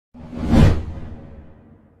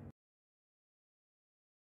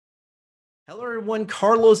Hello, everyone.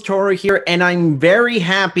 Carlos Toro here, and I'm very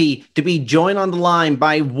happy to be joined on the line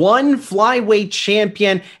by one flyweight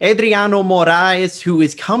champion, Adriano Moraes, who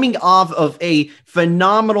is coming off of a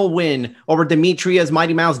phenomenal win over Demetrious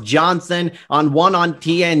Mighty Mouse Johnson on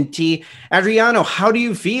TNT. Adriano, how do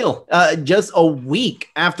you feel just a week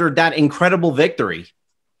after that incredible victory?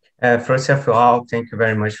 First of all, thank you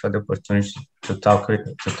very much for the opportunity to talk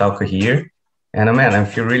here. And man, I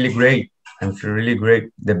feel really great. I feel really great.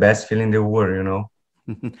 The best feeling in the world.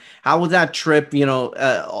 How was that trip,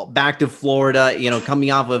 back to Florida, coming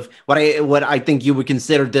off of what I think you would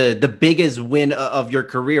consider the biggest win of your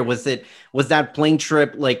career? Was that plane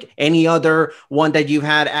trip like any other one that you've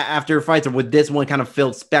had after fights, or would this one kind of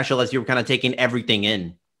feel special as you were kind of taking everything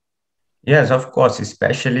in? Yes, of course,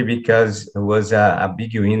 especially because it was a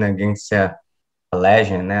big win against a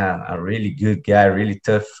legend, a really good guy, really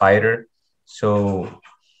tough fighter. So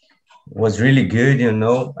was really good.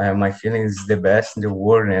 My feeling is the best in the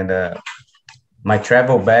world, and my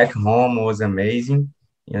travel back home was amazing.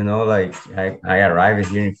 Like I arrived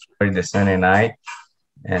here in Florida Sunday night,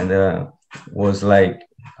 and was like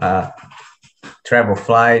a travel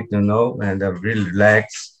flight, and really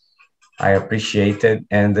relaxed. I appreciate it,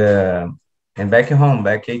 and back home,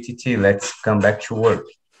 back ATT. Let's come back to work.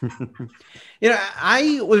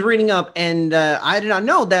 I was reading up, and I did not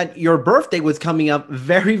know that your birthday was coming up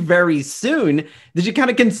very, very soon. Did you kind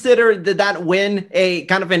of consider that win a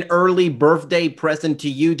kind of an early birthday present to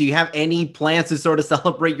you? Do you have any plans to sort of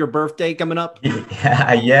celebrate your birthday coming up?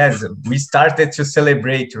 Yeah, yes, we started to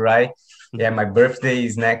celebrate, right? Yeah, my birthday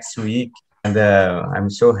is next week, and I'm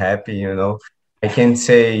so happy. I can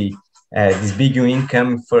say this big win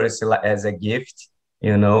come first as a gift.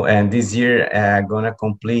 And this year gonna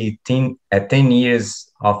complete 10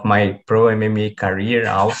 years of my pro MMA career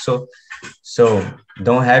also. So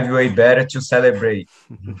don't have way better to celebrate.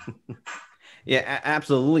 Yeah,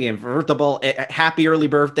 absolutely. And first of all, happy early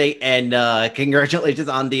birthday, and congratulations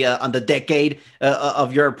on the decade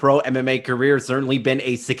of your pro MMA career. Certainly been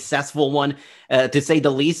a successful one, to say the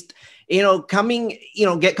least. Coming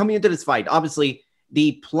into this fight, obviously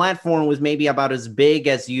the platform was maybe about as big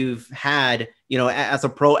as you've had, as a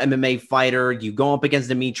pro MMA fighter. You go up against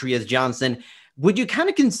Demetrious Johnson. Would you kind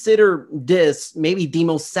of consider this maybe the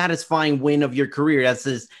most satisfying win of your career? As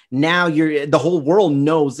is now the whole world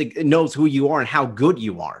knows who you are and how good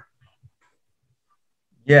you are.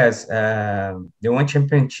 Yes, the One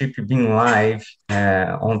Championship being live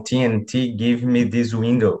on TNT gave me this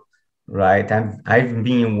window, right? I've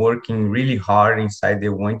been working really hard inside the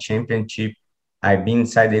One Championship. I've been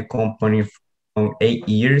inside the company for 8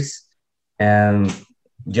 years, and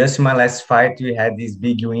just my last fight, we had this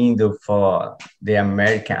big window for the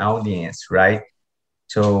American audience, right?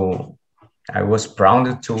 So I was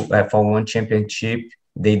proud to for One Championship.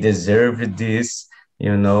 They deserve this.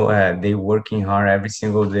 They working hard every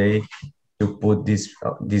single day to put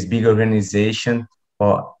this big organization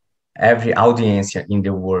for every audience in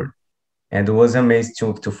the world. And it was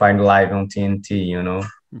amazing to find live on TNT.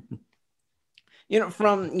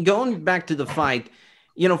 From going back to the fight,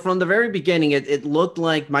 from the very beginning, it looked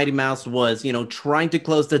like Mighty Mouse was, trying to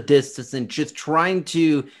close the distance and just trying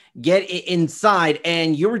to get inside.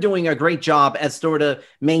 And you were doing a great job at sort of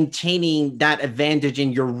maintaining that advantage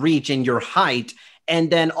in your reach and your height.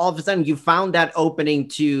 And then all of a sudden you found that opening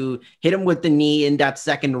to hit him with the knee in that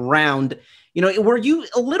second round. Were you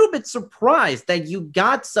a little bit surprised that you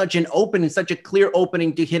got such an opening, such a clear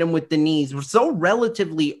opening to hit him with the knees so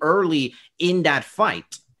relatively early in that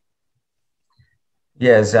fight?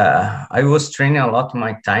 Yes, I was training a lot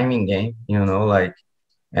my timing game, and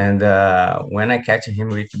when I catch him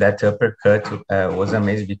with that uppercut, was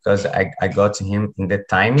amazing because I got him in the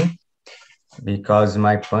timing because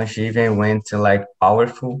my punch even went like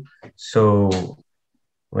powerful. So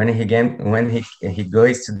when he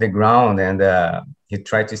goes to the ground and he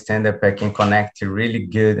tried to stand up, I can connect really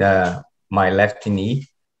good my left knee,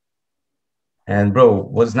 and bro,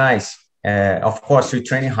 was nice. Of course, we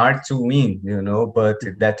training hard to win, but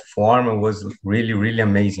that form was really, really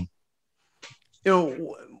amazing. You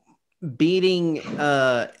know, Beating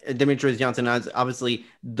Demetrious Johnson, obviously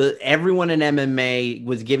the everyone in MMA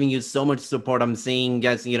was giving you so much support. I'm seeing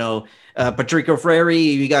guys, Patricio Freire,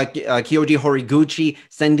 you got Kyoji Horiguchi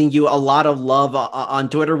sending you a lot of love on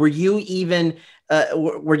Twitter. Were you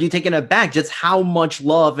taken aback just how much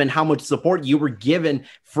love and how much support you were given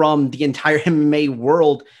from the entire MMA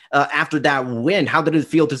world after that win? How did it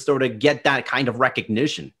feel to sort of get that kind of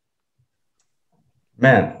recognition?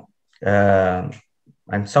 Man,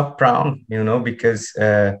 I'm so proud, because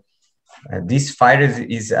this fighter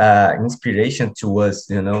is inspiration to us,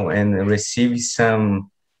 and receive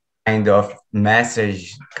some kind of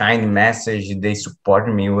message, kind message they support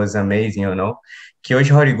me was amazing, you know.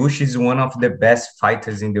 Kyoji Horiguchi is one of the best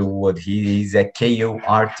fighters in the world. He is a KO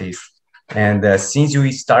artist. And since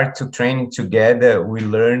we start to train together, we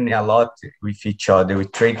learn a lot with each other. We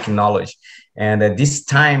trade knowledge. And this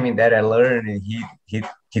time that I learned, he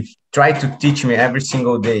tried to teach me every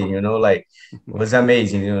single day. You know, like it was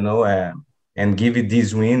amazing. You know, and give it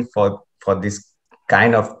this win for this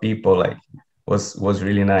kind of people. Like was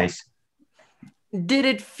really nice. Did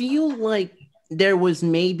it feel like there was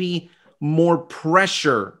maybe more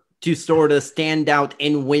pressure to sort of stand out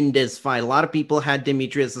and win this fight? A lot of people had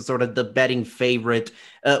Demetrious as sort of the betting favorite.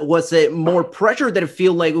 Was it more pressure? Did it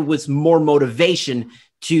feel like it was more motivation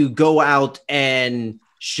to go out and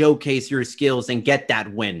showcase your skills and get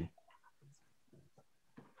that win?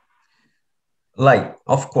 Like,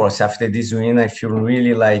 of course, after this win, I feel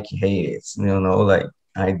really like, hey, it's, you know, like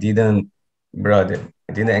I didn't, brother,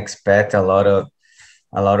 I didn't expect a lot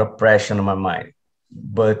of pressure on my mind,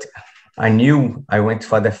 but I knew I went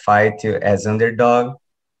for the fight as underdog,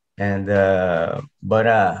 and but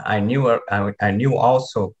I knew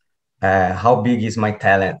also how big is my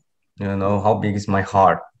talent, you know, how big is my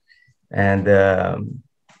heart, and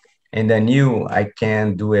and I knew I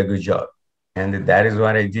can do a good job, and that is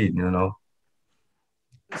what I did, you know.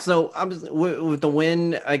 So I'm with the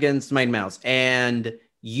win against Mighty Mouse, and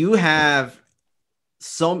you have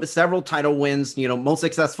several title wins. You know, most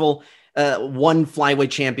successful one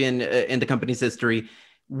flyweight champion in the company's history.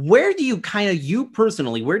 Where do you kind of, you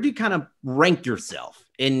personally, where do you kind of rank yourself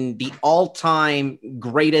in the all-time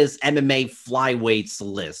greatest MMA flyweights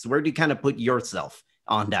list? Where do you kind of put yourself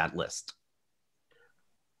on that list?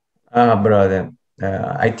 Brother,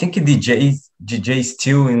 I think DJ is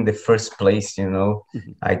still in the first place, you know.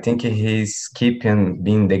 Mhm. I think he's keeping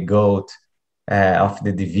being the GOAT of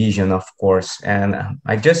the division, of course. And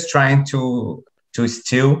I just trying to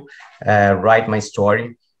still write my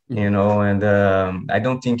story, you Mhm. know. And I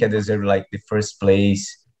don't think I deserve like the first place.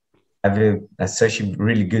 I have such a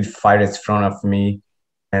really good fighters in front of me,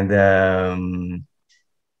 and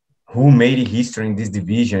who made history in this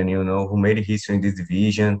division, you know, who made history in this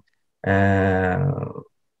division. Uh,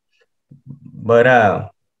 but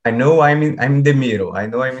I'm in the middle. I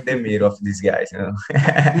know I'm in the middle of these guys, you know.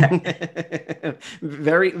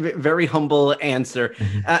 Very, very humble answer.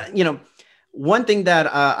 You know, one thing that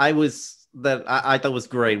I thought was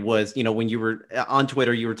great was, you know, when you were on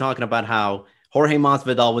Twitter, you were talking about how Jorge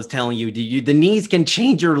Masvidal was telling you, the knees can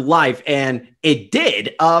change your life, and it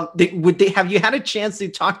did. Have you had a chance to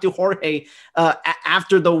talk to Jorge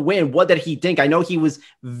after the win? What did he think? I know he was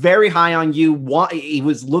very high on you. He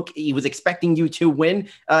was expecting you to win.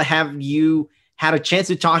 Have you had a chance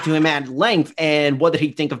to talk to him at length, and what did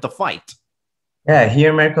he think of the fight? Yeah,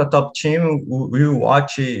 here America Top Team, we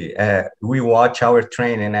watch our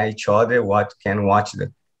training and each other. What can watch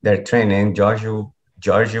their training. George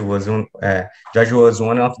was George was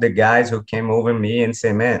one of the guys who came over me and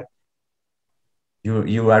said, "Man,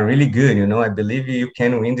 you are really good. You know, I believe you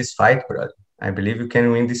can win this fight, brother. I believe you can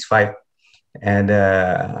win this fight." And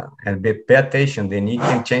pay attention. The knee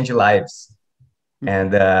can change lives.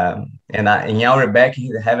 And in our back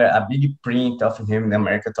he have a big print of him in the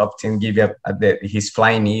America Top Team give his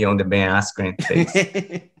flying knee on the Ben Askren face.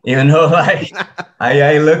 You know, like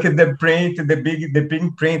I look at the print, the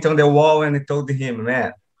big print on the wall, and I told him,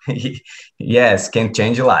 man, yes, can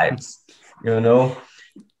change lives, you know.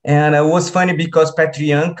 And it was funny because Patrick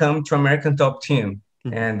Young come to American Top Team,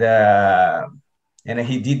 and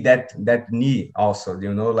he did that knee also,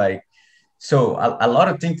 you know, like so a lot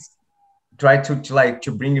of things try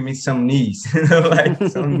to bring me some knees, you know, like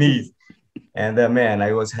some knees. And man,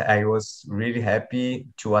 I was really happy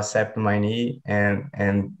to accept my knee and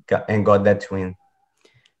got that win.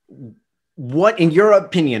 What, in your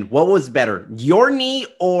opinion, what was better, your knee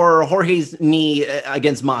or Jorge's knee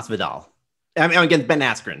against Masvidal? I mean, against Ben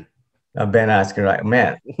Askren. Ben Askren, right,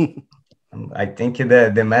 man. I think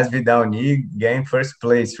the Masvidal knee gained first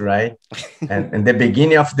place, right? And the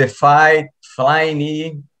beginning of the fight, flying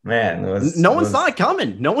knee, man, no one saw it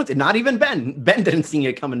coming. No one, not even Ben. Ben didn't see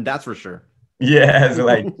it coming. That's for sure. Yes,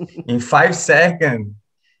 like in 5 seconds,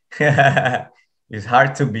 it's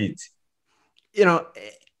hard to beat. You know,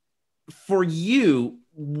 for you,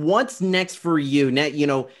 what's next for you? Now, you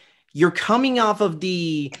know, you're coming off of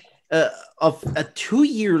of a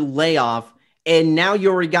 2-year layoff, and now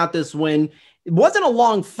you already got this win. It wasn't a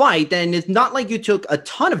long fight, and it's not like you took a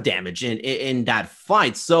ton of damage in that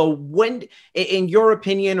fight. So when, in your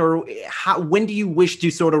opinion, or when do you wish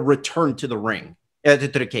to sort of return to the ring, to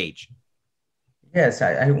the cage? Yes,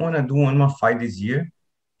 I want to do one more fight this year.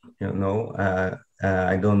 you know.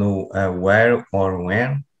 I don't know where or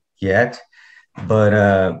when yet, but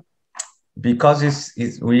because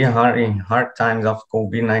we are in hard times of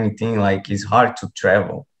COVID-19, like it's hard to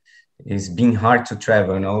travel. It's been hard to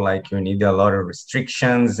travel, you know, like you need a lot of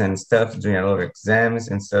restrictions and stuff, doing a lot of exams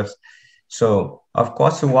and stuff. So of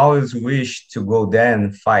course you always wish to go there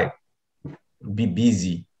and fight, be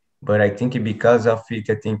busy. But I think because of it,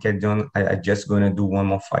 I think I just gonna do one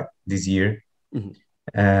more fight this year. Mhm.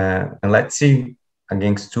 And let's see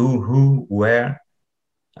against who, where.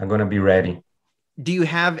 I'm gonna be ready. Do you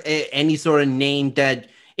have any sort of name that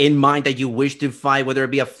in mind that you wish to fight, whether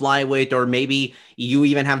it be a flyweight or maybe you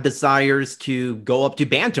even have desires to go up to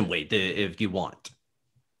bantamweight if you want?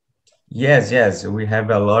 Yes, yes, we have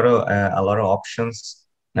a lot of options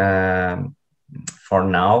um, for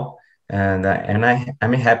now, and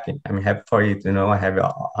I'm happy. I'm happy for it. You know, I have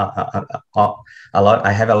a lot.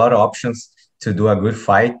 I have a lot of options to do a good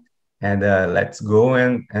fight, and let's go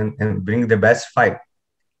and bring the best fight.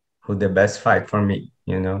 Who the best fight for me?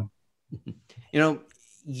 You know. You know,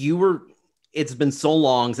 you were. It's been so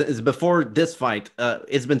long since before this fight.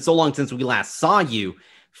 It's been so long since we last saw you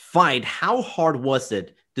fight. How hard was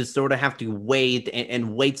it to sort of have to wait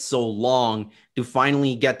and wait so long to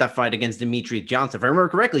finally get that fight against Demetrious Johnson? If I remember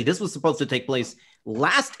correctly, this was supposed to take place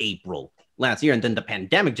last April last year, and then the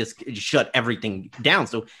pandemic just shut everything down.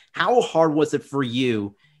 So, how hard was it for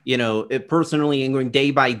you? You know, personally, and going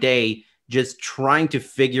day by day, just trying to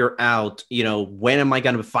figure out, you know, when am I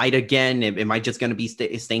going to fight again? Am I just going to be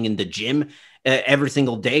staying in the gym every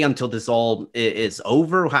single day until this all is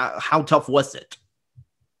over? How tough was it?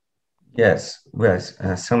 Yes, yes.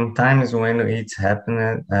 Sometimes when it's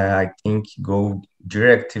happening, I think go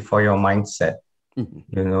direct for your mindset. Mhm.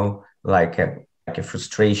 You know, like a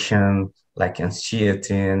frustration, like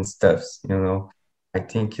anxiety and stuff. You know, I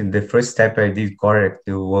think the first step I did correct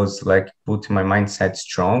was like put my mindset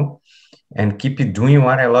strong and keep it doing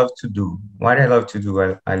what I love to do. What I love to do,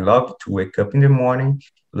 I love to wake up in the morning,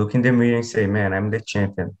 look in the mirror and say, man, I'm the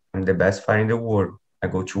champion. I'm the best fighter in the world. I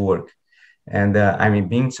go to work. And I mean,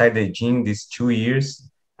 being inside the gym these 2 years,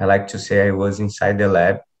 I like to say I was inside the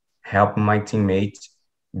lab, helping my teammates,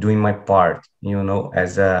 doing my part, you know,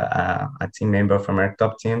 as a team member from our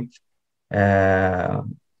top team. Uh,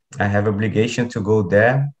 I have obligation to go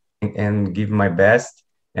there and give my best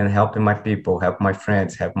and helping my people, help my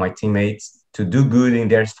friends, help my teammates to do good in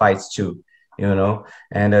their fights too, you know.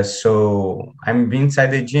 And so I'm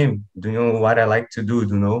inside the gym, doing what I like to do,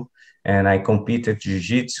 you know. And I compete at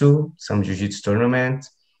jiu-jitsu, some jiu-jitsu tournament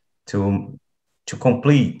to to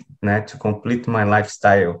complete my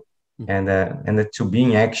lifestyle and to be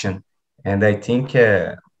in action. And I think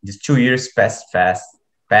these 2 years passed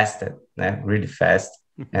it, really fast,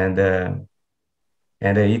 and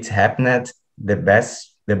it happened the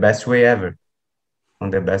best way ever, on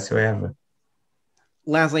the best way ever.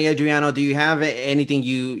 Lastly, Adriano, do you have anything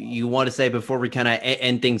you want to say before we kind of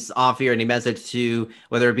end things off here? Any message to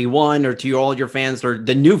whether it be one or to all your fans or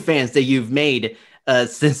the new fans that you've made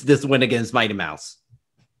since this win against Mighty Mouse?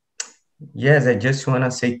 Yes, I just want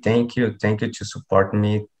to say thank you to support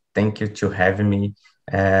me, thank you to having me,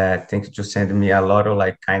 thank you to send me a lot of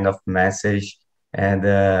like kind of message, and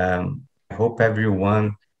I hope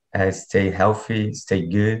everyone stay healthy, stay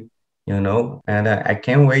good, you know, and I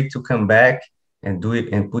can't wait to come back and do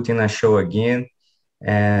it and put in a show again,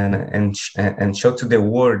 and show to the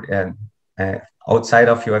world and outside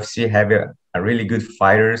of UFC have a really good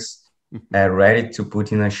fighters ready to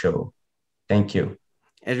put in a show. Thank you.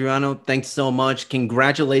 Adriano, thanks so much.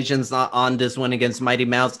 Congratulations on this one against Mighty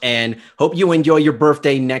Mouse, and hope you enjoy your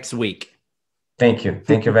birthday next week. Thank you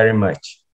very much.